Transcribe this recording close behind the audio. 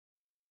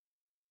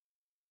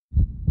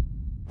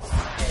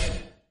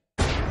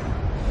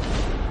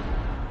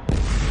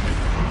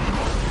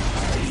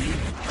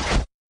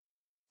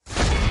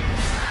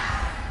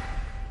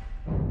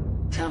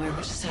Tell me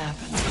what just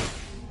happened.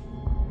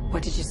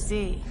 What did you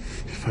see?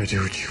 If I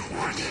do what you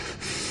want,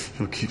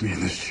 you'll keep me in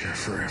this chair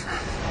forever.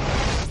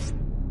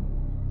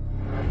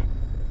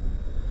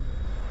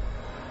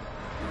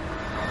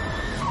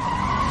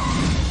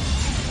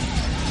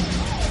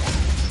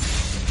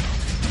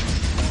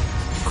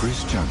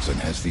 Chris Johnson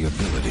has the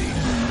ability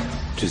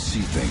to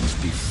see things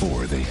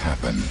before they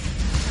happen.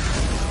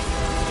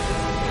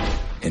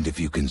 And if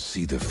you can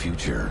see the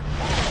future,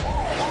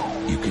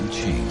 you can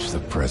change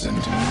the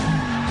present.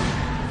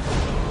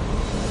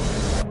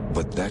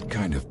 But that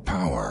kind of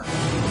power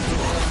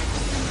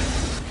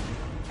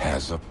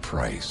has a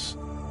price.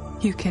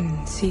 You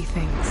can see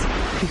things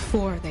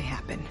before they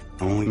happen.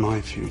 Only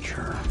my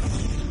future,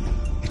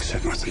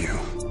 except with you.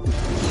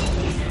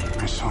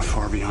 I saw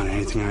far beyond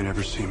anything I'd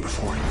ever seen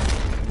before.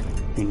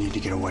 You need to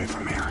get away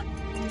from here.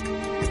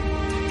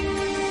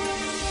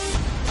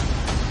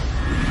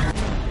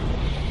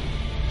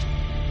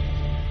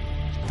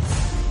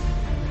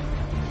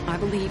 I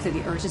believe that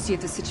the urgency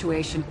of the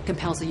situation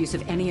compels the use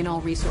of any and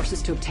all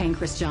resources to obtain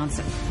Chris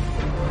Johnson.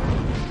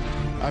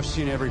 I've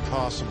seen every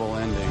possible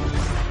ending.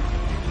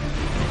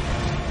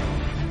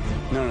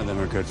 None of them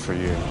are good for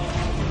you.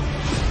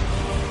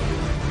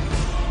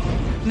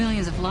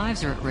 Millions of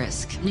lives are at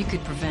risk. You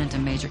could prevent a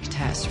major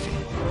catastrophe.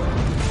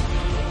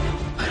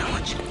 I don't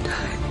want you to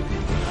die.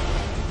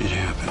 It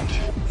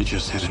happened. It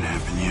just hasn't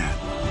happened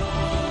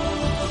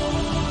yet.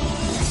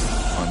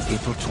 On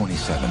April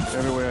 27th,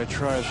 Every way I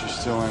try, she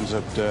still ends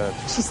up dead.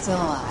 She's still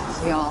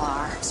alive. We all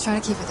are. Let's try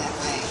to keep it that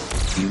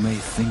way. you may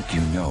think you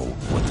know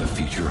what the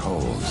future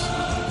holds.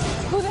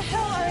 Who the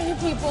hell are you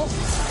people?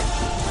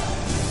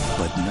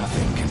 But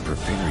nothing can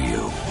prepare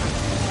you.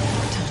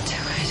 Don't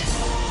do it.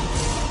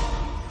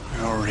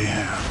 I already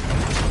have.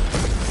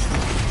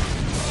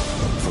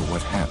 For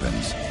what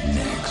happens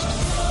next.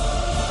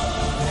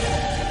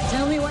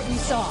 Tell me what you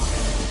saw.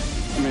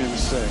 I made a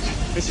mistake.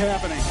 It's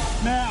happening.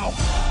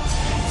 Now!